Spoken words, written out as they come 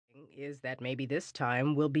is that maybe this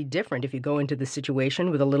time will be different if you go into the situation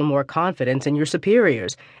with a little more confidence in your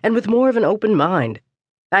superiors and with more of an open mind.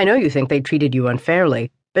 I know you think they treated you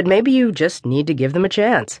unfairly, but maybe you just need to give them a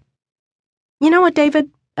chance. You know what, David?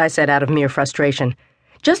 I said out of mere frustration.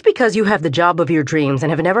 Just because you have the job of your dreams and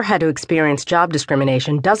have never had to experience job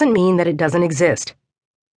discrimination doesn't mean that it doesn't exist.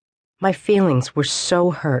 My feelings were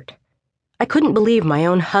so hurt. I couldn't believe my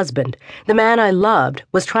own husband, the man I loved,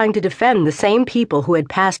 was trying to defend the same people who had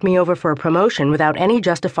passed me over for a promotion without any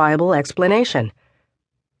justifiable explanation.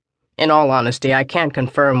 In all honesty, I can't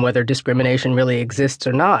confirm whether discrimination really exists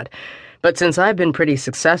or not, but since I've been pretty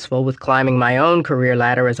successful with climbing my own career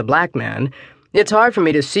ladder as a black man, it's hard for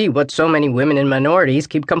me to see what so many women and minorities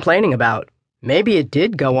keep complaining about. Maybe it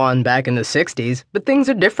did go on back in the 60s, but things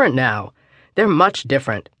are different now. They're much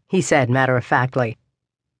different, he said matter-of-factly.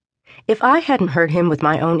 If I hadn't heard him with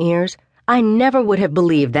my own ears, I never would have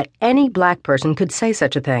believed that any black person could say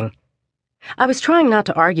such a thing. I was trying not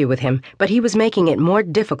to argue with him, but he was making it more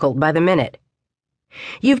difficult by the minute.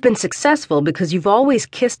 You've been successful because you've always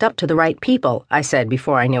kissed up to the right people, I said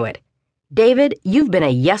before I knew it. David, you've been a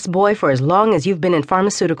yes boy for as long as you've been in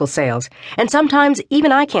pharmaceutical sales, and sometimes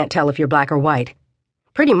even I can't tell if you're black or white.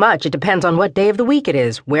 Pretty much it depends on what day of the week it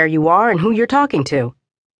is, where you are, and who you're talking to.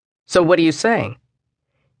 So what are you saying?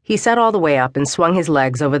 He sat all the way up and swung his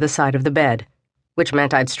legs over the side of the bed, which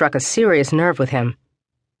meant I'd struck a serious nerve with him.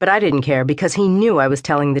 But I didn't care because he knew I was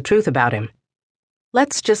telling the truth about him.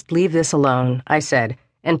 Let's just leave this alone, I said,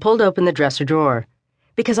 and pulled open the dresser drawer,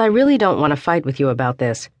 because I really don't want to fight with you about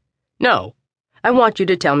this. No, I want you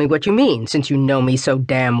to tell me what you mean, since you know me so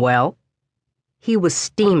damn well. He was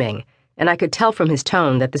steaming, and I could tell from his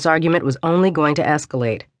tone that this argument was only going to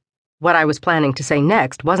escalate. What I was planning to say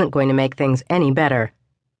next wasn't going to make things any better.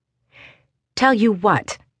 Tell you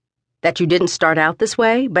what? That you didn't start out this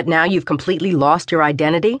way, but now you've completely lost your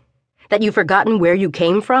identity? That you've forgotten where you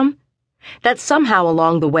came from? That somehow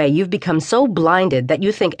along the way you've become so blinded that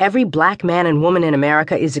you think every black man and woman in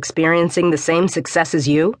America is experiencing the same success as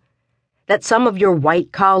you? That some of your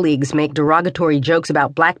white colleagues make derogatory jokes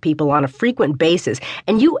about black people on a frequent basis,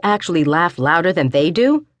 and you actually laugh louder than they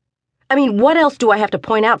do? I mean, what else do I have to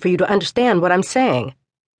point out for you to understand what I'm saying?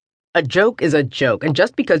 A joke is a joke, and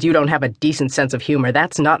just because you don't have a decent sense of humor,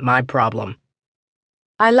 that's not my problem.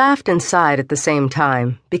 I laughed and sighed at the same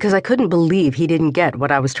time, because I couldn't believe he didn't get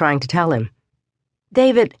what I was trying to tell him.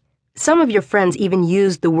 David, some of your friends even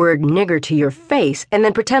use the word nigger to your face and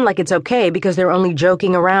then pretend like it's okay because they're only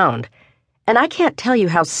joking around. And I can't tell you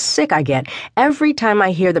how sick I get every time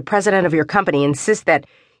I hear the president of your company insist that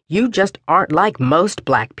you just aren't like most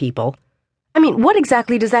black people. I mean, what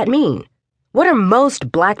exactly does that mean? What are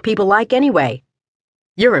most black people like anyway?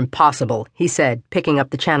 You're impossible, he said, picking up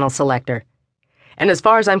the channel selector. And as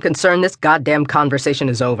far as I'm concerned, this goddamn conversation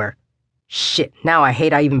is over. Shit, now I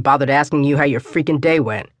hate I even bothered asking you how your freaking day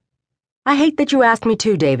went. I hate that you asked me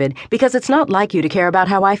too, David, because it's not like you to care about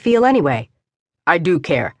how I feel anyway. I do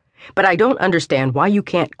care, but I don't understand why you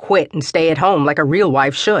can't quit and stay at home like a real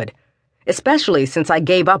wife should. Especially since I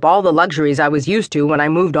gave up all the luxuries I was used to when I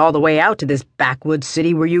moved all the way out to this backwoods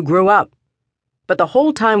city where you grew up. But the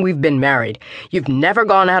whole time we've been married, you've never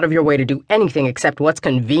gone out of your way to do anything except what's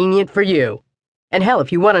convenient for you. And hell,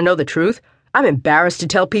 if you want to know the truth, I'm embarrassed to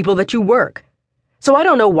tell people that you work. So I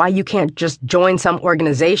don't know why you can't just join some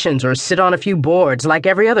organizations or sit on a few boards like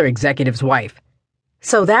every other executive's wife.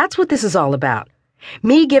 So that's what this is all about.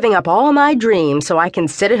 Me giving up all my dreams so I can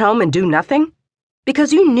sit at home and do nothing?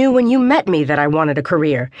 Because you knew when you met me that I wanted a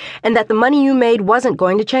career, and that the money you made wasn't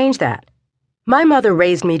going to change that. My mother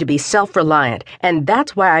raised me to be self-reliant, and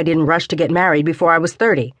that's why I didn't rush to get married before I was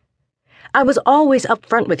 30. I was always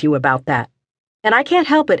upfront with you about that, and I can't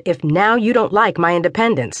help it if now you don't like my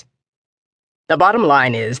independence. The bottom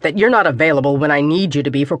line is that you're not available when I need you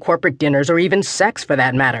to be for corporate dinners or even sex for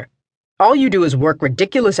that matter. All you do is work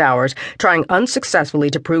ridiculous hours, trying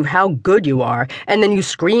unsuccessfully to prove how good you are, and then you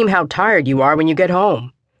scream how tired you are when you get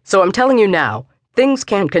home. So I'm telling you now, things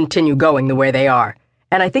can't continue going the way they are.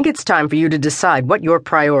 And I think it's time for you to decide what your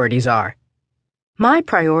priorities are. My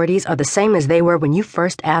priorities are the same as they were when you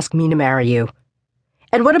first asked me to marry you.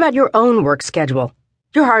 And what about your own work schedule?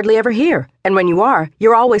 You're hardly ever here, and when you are,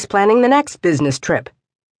 you're always planning the next business trip.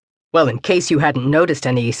 Well, in case you hadn't noticed,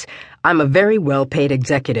 Anise, I'm a very well-paid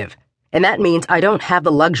executive, and that means I don't have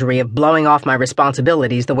the luxury of blowing off my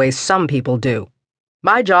responsibilities the way some people do.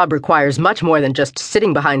 My job requires much more than just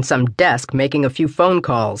sitting behind some desk making a few phone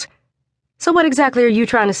calls. So what exactly are you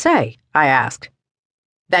trying to say? I asked.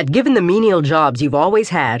 That given the menial jobs you've always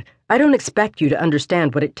had, I don't expect you to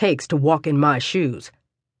understand what it takes to walk in my shoes.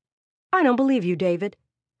 I don't believe you, David.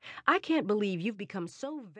 I can't believe you've become so